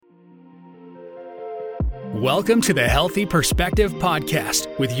Welcome to the Healthy Perspective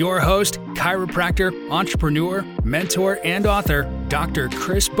Podcast with your host, chiropractor, entrepreneur, mentor, and author, Dr.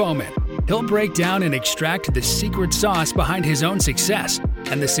 Chris Bowman. He'll break down and extract the secret sauce behind his own success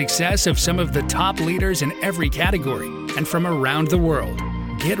and the success of some of the top leaders in every category and from around the world.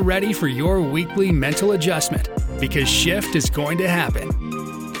 Get ready for your weekly mental adjustment because shift is going to happen.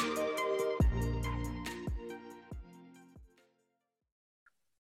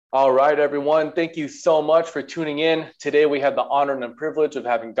 All right, everyone. Thank you so much for tuning in. Today, we have the honor and the privilege of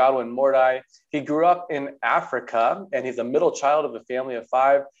having Godwin Mordi. He grew up in Africa, and he's a middle child of a family of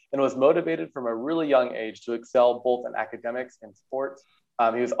 5 and was motivated from a really young age to excel both in academics and sports.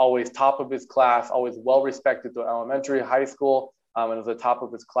 He was always top of his class, always well-respected through elementary, high school, and was the top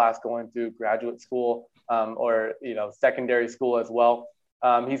of his class going through graduate school or secondary school as well.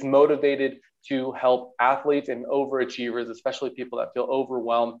 He's motivated to help athletes and overachievers, especially people that feel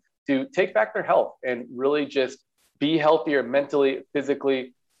overwhelmed, to take back their health and really just be healthier mentally,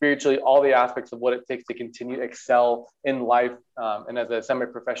 physically, spiritually, all the aspects of what it takes to continue to excel in life. And as a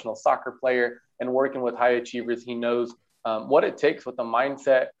semi-professional soccer player and working with high achievers, he knows what it takes with the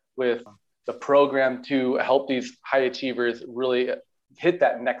mindset, with the program to help these high achievers really hit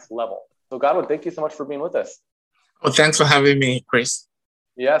that next level. So Godwin, thank you so much for being with us. Well, thanks for having me, Chris.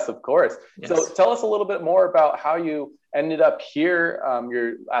 Yes, of course. Yes. So tell us a little bit more about how you ended up here,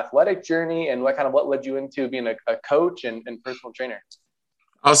 your athletic journey, and what led you into being a coach and personal trainer.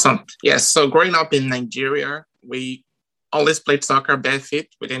 Awesome. Yes. So growing up in Nigeria, we always played soccer barefoot.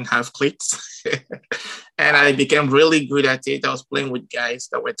 We didn't have cleats. And I became really good at it. I was playing with guys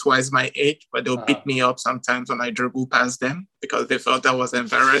that were twice my age, but they'll beat me up sometimes when I dribble past them because they felt I was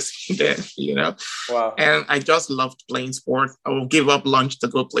embarrassing them, Wow. And I just loved playing sport. I will give up lunch to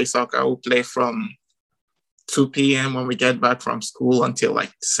go play soccer. I will play from 2 p.m. when we get back from school until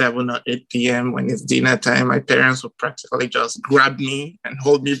like 7 or 8 p.m. when it's dinner time. My parents would practically just grab me and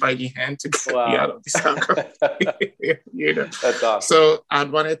hold me by the hand to get me out of the soccer. That's awesome. So I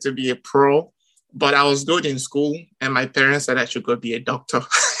wanted to be a pro, but I was good in school and my parents said I should go be a doctor.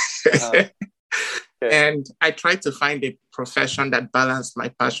 Okay. And I tried to find a profession that balanced my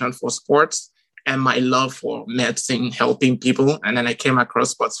passion for sports and my love for medicine, helping people. And then I came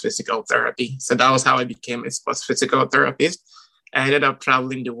across sports physical therapy. So that was how I became a sports physical therapist. I ended up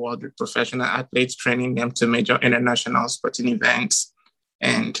traveling the world with professional athletes, training them to major international sporting events.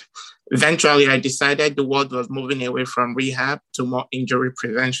 And eventually I decided the world was moving away from rehab to more injury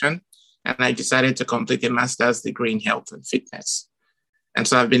prevention. And I decided to complete a master's degree in health and fitness. And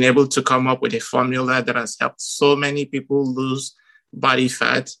so I've been able to come up with a formula that has helped so many people lose body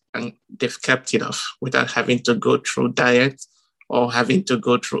fat, and they've kept it off without having to go through diet or having to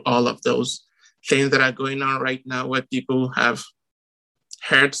go through all of those things that are going on right now where people have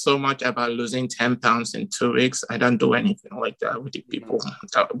heard so much about losing 10 pounds in 2 weeks. I don't do anything like that with the people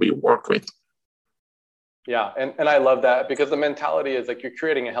that we work with. Yeah, and I love that because the mentality is like you're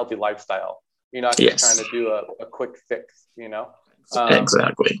creating a healthy lifestyle. You're not just trying to do a quick fix,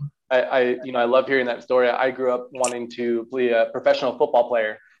 Exactly. I love hearing that story. I grew up wanting to be a professional football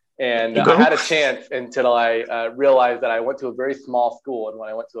player, and I had a chance until I realized that I went to a very small school. And when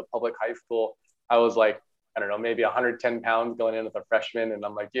I went to a public high school, I was like, I don't know, maybe 110 pounds going in as a freshman. And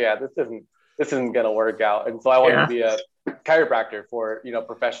I'm like, yeah, this isn't going to work out. And so I wanted to be a chiropractor for,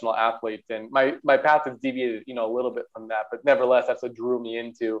 professional athletes. And my path has deviated, a little bit from that, but nevertheless, that's what drew me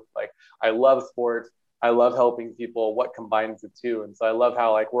into, like, I love sports. I love helping people, what combines the two. And so I love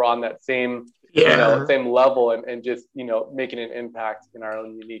how we're on that same, same level and just, making an impact in our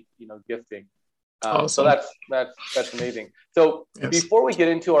own unique, gifting. Awesome. So that's amazing. So before we get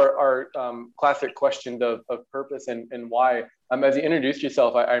into our classic question of purpose and why, as you introduced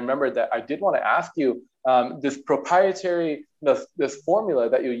yourself, I remembered that I did want to ask you this proprietary, this formula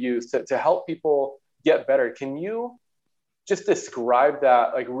that you use to help people get better. Can you just describe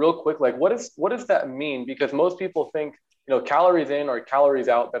that real quick? What does that mean? Because most people think, calories in or calories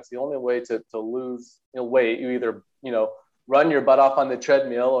out, that's the only way to lose weight. You either, run your butt off on the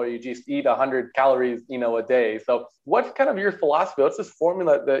treadmill or you just eat 100 calories, a day. So what's kind of your philosophy? What's this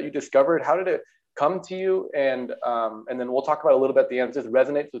formula that you discovered? How did it come to you? And then we'll talk about it a little bit at the end. It just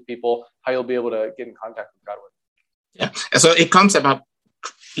resonates with people, how you'll be able to get in contact with Godwin. Yeah. So it comes about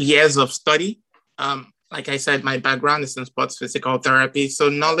years of study. Like I said, my background is in sports physical therapy. So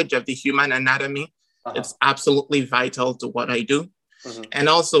knowledge of the human anatomy, it's absolutely vital to what I do. And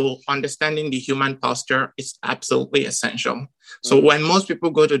also understanding the human posture is absolutely essential. So when most people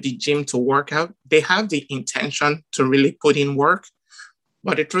go to the gym to work out, they have the intention to really put in work,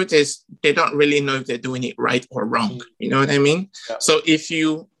 But the truth is, they don't really know if they're doing it right or wrong. You know what I mean? Yeah. So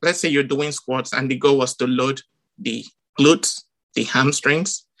let's say you're doing squats and the goal was to load the glutes, the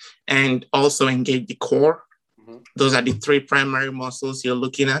hamstrings, and also engage the core. Mm-hmm. Those are the three primary muscles you're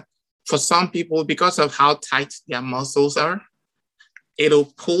looking at. For some people, because of how tight their muscles are, it'll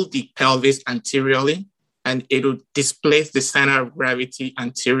pull the pelvis anteriorly and it'll displace the center of gravity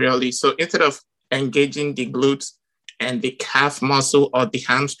anteriorly. So instead of engaging the glutes and the calf muscle or the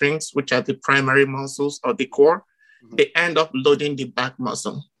hamstrings, which are the primary muscles of the core, mm-hmm. they end up loading the back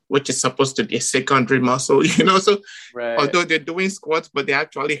muscle, which is supposed to be a secondary muscle, So although they're doing squats, but they're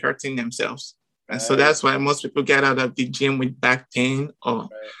actually hurting themselves. And so that's why most people get out of the gym with back pain or,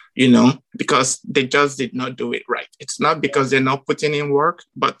 because they just did not do it right. It's not because they're not putting in work,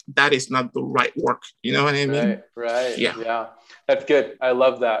 but that is not the right work. You know what I mean? Right. Yeah. That's good. I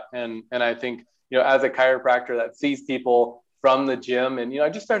love that. And I think, as a chiropractor that sees people from the gym and, I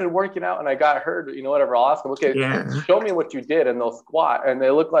just started working out and I got hurt, whatever, I'll ask them, okay, show me what you did. And they'll squat and they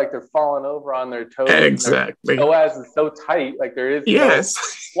look like they're falling over on their toes. Exactly. Their psoas is so tight. Like there is no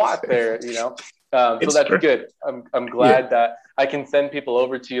squat there, So that's true. Good. I'm glad that I can send people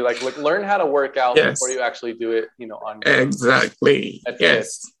over to you. Like learn how to work out before you actually do it, on your own. Exactly. That's good.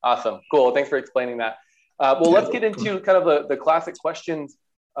 Awesome. Cool. Thanks for explaining that. Let's get into kind of the classic questions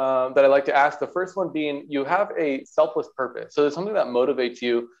that I like to ask. The first one being, you have a selfless purpose. So there's something that motivates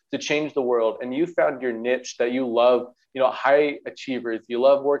you to change the world. And you found your niche that you love, high achievers. You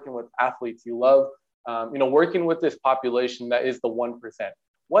love working with athletes. You love, working with this population that is the 1%.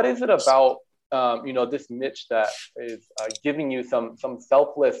 What is it about, this niche that is giving you some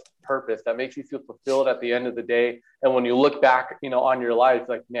selfless purpose that makes you feel fulfilled at the end of the day? And when you look back, on your life,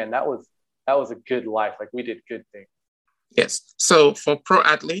 like, man, that was a good life. Like we did good things. Yes. So for pro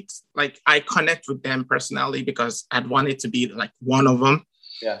athletes, like I connect with them personally because I'd wanted to be like one of them.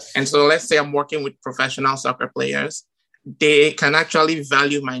 Yes. And so let's say I'm working with professional soccer players. They can actually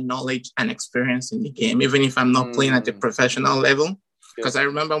value my knowledge and experience in the game, even if I'm not playing at the professional level. Because I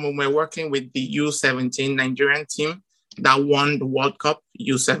remember when we were working with the U17 Nigerian team that won the World Cup,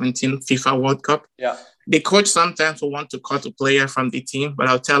 U17 FIFA World Cup. Yeah. The coach sometimes will want to cut a player from the team, but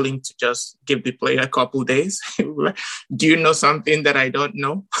I'll tell him to just give the player a couple days. Do you know something that I don't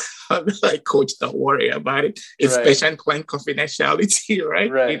know? I'll be like, coach, don't worry about it. It's patient client confidentiality,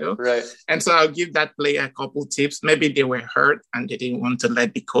 right? Right. And so I'll give that player a couple tips. Maybe they were hurt and they didn't want to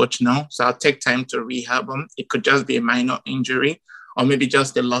let the coach know. So I'll take time to rehab them. It could just be a minor injury or maybe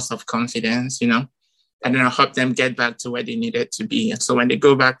just a loss of confidence, And then I'll help them get back to where they needed to be. And so when they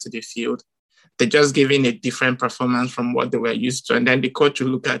go back to the field, they're just giving a different performance from what they were used to. And then the coach will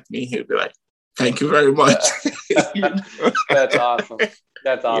look at me, he'll be like, thank you very much. That's awesome.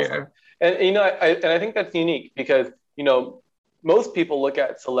 Yeah. And, I think that's unique because, most people look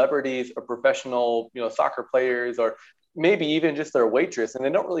at celebrities or professional, soccer players, or maybe even just their waitress, and they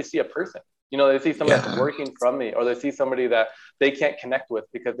don't really see a person. They see somebody that's working from me, or they see somebody that they can't connect with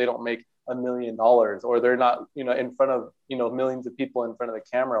because they don't make $1 million, or they're not, in front of, millions of people in front of the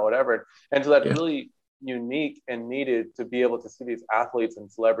camera or whatever. And so that's really unique and needed to be able to see these athletes and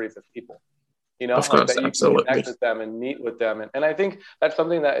celebrities as people, of course, that you absolutely. can connect with them and meet with them. And I think that's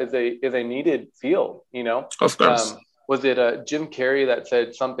something that is a needed field, Of course. Was it Jim Carrey that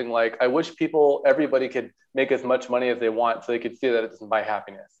said something like, I wish everybody could make as much money as they want so they could see that it doesn't buy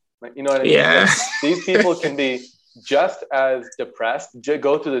happiness. You know what I mean? Yeah. Like, these people can be just as depressed,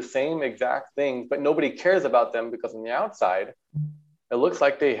 go through the same exact things, but nobody cares about them because on the outside, it looks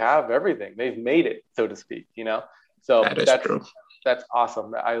like they have everything. They've made it, so to speak, So that's true. That's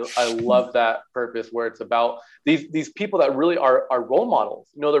awesome. I love that purpose where it's about these people that really are role models.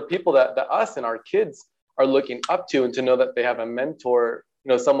 They're people that us and our kids are looking up to, and to know that they have a mentor,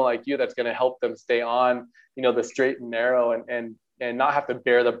 someone like you that's going to help them stay on, the straight and narrow and not have to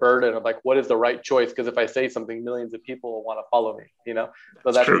bear the burden of like, what is the right choice? Because if I say something, millions of people will want to follow me,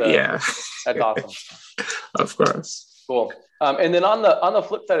 So that's true. That's awesome. Of course. Cool. And then on the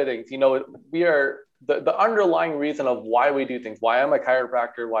flip side of things, we are the underlying reason of why we do things, why I'm a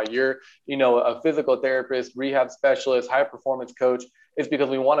chiropractor, why you're, a physical therapist, rehab specialist, high performance coach, is because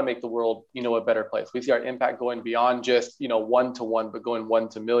we want to make the world, a better place. We see our impact going beyond just, 1-to-1, but going 1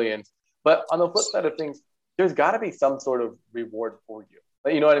 to millions. But on the flip side of things, there's got to be some sort of reward for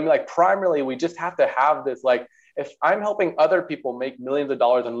you. You know what I mean? Like primarily, we just have to have this, like, if I'm helping other people make millions of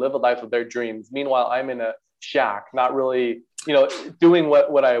dollars and live a life of their dreams, meanwhile, I'm in a shack, not really, doing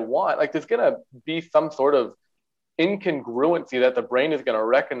what I want, like there's going to be some sort of incongruency that the brain is going to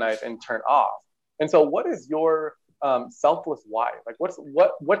recognize and turn off. And so what is your selfless why? Like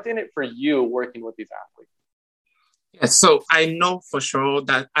what's in it for you working with these athletes? Yeah, so I know for sure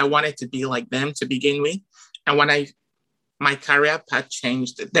that I wanted to be like them to begin with. And when my career path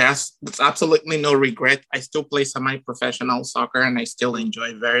changed, there's absolutely no regret. I still play semi-professional soccer and I still enjoy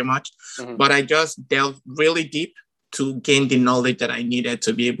it very much. Mm-hmm. But I just delved really deep to gain the knowledge that I needed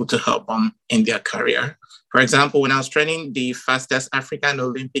to be able to help them in their career. For example, when I was training the fastest African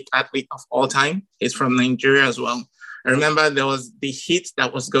Olympic athlete of all time, he's from Nigeria as well. I remember there was the heat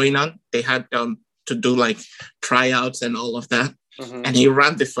that was going on. They had to do like tryouts and all of that. Mm-hmm. And he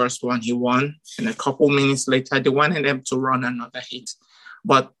ran the first one, he won. And a couple minutes later, they wanted him to run another heat.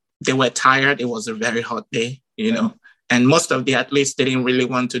 But they were tired. It was a very hot day, you know. And most of the athletes didn't really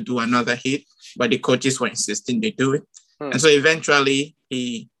want to do another heat, but the coaches were insisting they do it. And so eventually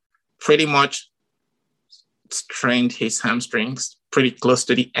he pretty much strained his hamstrings pretty close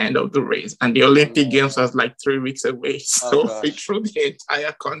to the end of the race. And the Olympic Games was like 3 weeks away. So he threw the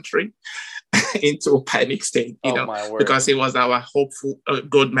entire country into a panic state, you know, because he was our hopeful,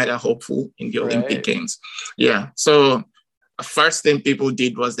 gold medal hopeful in the Olympic Games. Yeah. So first thing people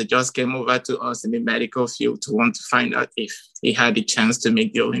did was they just came over to us in the medical field to want to find out if he had the chance to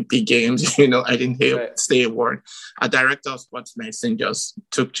make the Olympic Games. You know, I didn't say a word. Our director of sports medicine just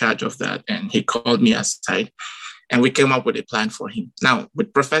took charge of that, and he called me aside, and we came up with a plan for him. Now,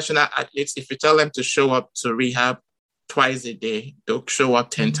 with professional athletes, if you tell them to show up to rehab twice a day, they'll show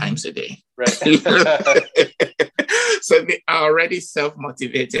up 10 times a day. Right. So they are already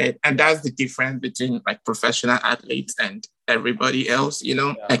self-motivated. And that's the difference between like professional athletes and everybody else. You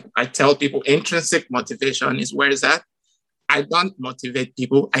know, I tell people intrinsic motivation is where it's at. I don't motivate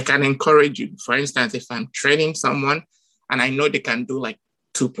people. I can encourage you. For instance, if I'm training someone and I know they can do like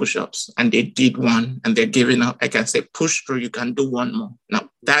 2 push-ups and they did 1 and they're giving up, I can say, push through, you can do 1 more. Now,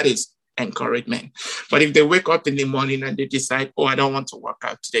 that is encouragement. But if they wake up in the morning and they decide, oh, I don't want to work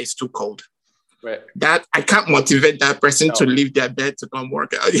out today, it's too cold. Right. That I can't motivate that person to leave their bed to come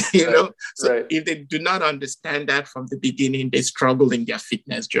work out, you know? So if they do not understand that from the beginning, they struggle in their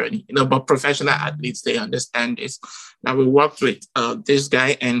fitness journey, you know, but professional athletes, they understand this. Now we worked with this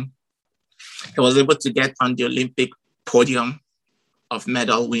guy and he was able to get on the Olympic podium of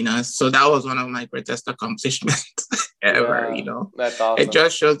medal winners. So that was one of my greatest accomplishments ever, you know. That's awesome. It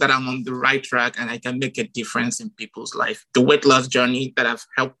just shows that I'm on the right track and I can make a difference in people's life. The weight loss journey that I've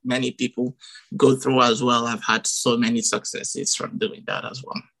helped many people go through as well, I've had so many successes from doing that as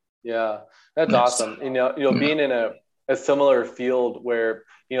well. Yeah, that's awesome. You know, being in a similar field where,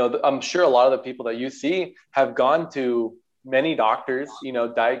 you know, I'm sure a lot of the people that you see have gone to many doctors, you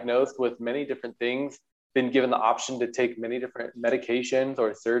know, diagnosed with many different things, been given the option to take many different medications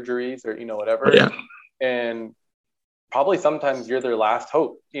or surgeries or, you know, whatever. And probably sometimes you're their last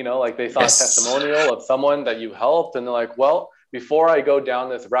hope, you know, like they saw a testimonial of someone that you helped and they're like, well, before I go down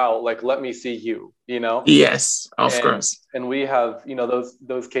this route, like, let me see you, you know? Yes, of course. And we have, you know,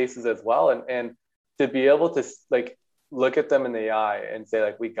 those cases as well. And to be able to like, look at them in the eye and say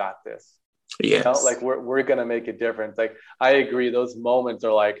like, we got this, you know, like we're going to make a difference. Like, I agree. Those moments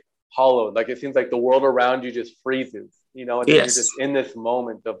are like, hollowed. Like it seems like the world around you just freezes, you know, and then you're just in this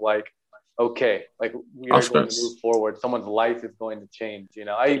moment of like, okay, like we are going to move forward. Someone's life is going to change, you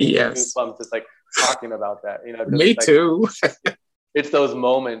know. I even get goosebumps just like talking about that, you know. Me too. It's those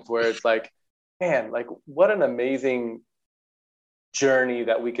moments where it's like, man, like what an amazing journey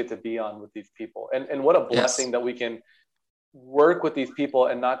that we get to be on with these people. And what a blessing that we can work with these people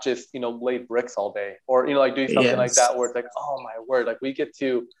and not just, you know, lay bricks all day or, you know, like do something like that where it's like, oh my word, like we get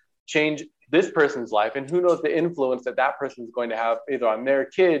to change this person's life and who knows the influence that person is going to have either on their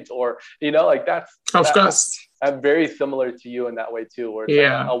kids or, you know, like that's I'm very similar to you in that way too, where it's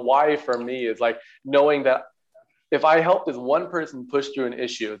like a why for me is like knowing that if I help this one person push through an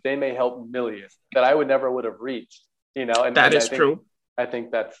issue, they may help millions that I would have reached, you know, and that is true. I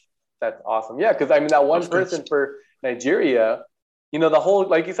think that's awesome. Yeah. Cause I mean, that one person for Nigeria, you know, the whole,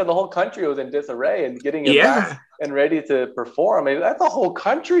 like you said, the whole country was in disarray and getting it back and ready to perform. I mean, that's a whole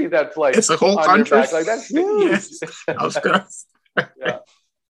country that's like, it's a whole country. Like that's huge. Of course. Yeah.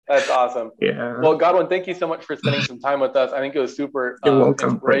 That's awesome. Yeah. Well, Godwin, thank you so much for spending some time with us. I think it was super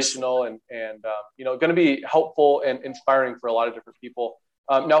inspirational and you know, going to be helpful and inspiring for a lot of different people.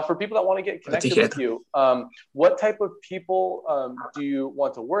 Now, for people that want to get connected with you, what type of people do you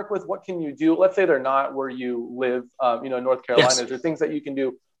want to work with? What can you do? Let's say they're not where you live, you know, in North Carolina. Is there things that you can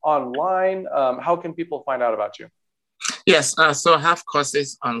do online? How can people find out about you? Yes, so I have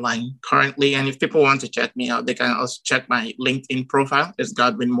courses online currently. And if people want to check me out, they can also check my LinkedIn profile. It's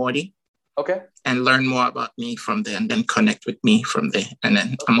Godwin Mordi. Okay. And learn more about me from there and then connect with me from there. And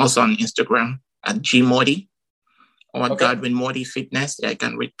then I'm also on Instagram at gmordi. Or Godwin Mordi Fitness. I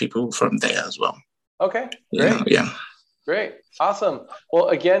can reach people from there as well. Okay, great. Yeah. Great. Awesome. Well,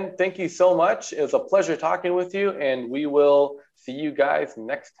 again, thank you so much. It was a pleasure talking with you, and we will see you guys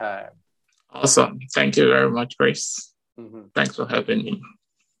next time. Awesome. Thank you very much, Grace. Thanks for having me.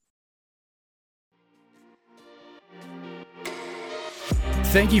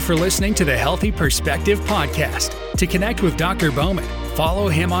 Thank you for listening to the Healthy Perspective Podcast. To connect with Dr. Bowman, follow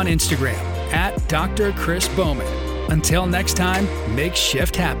him on Instagram at Dr. Chris Bowman. Until next time, make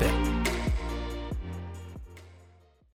shift happen.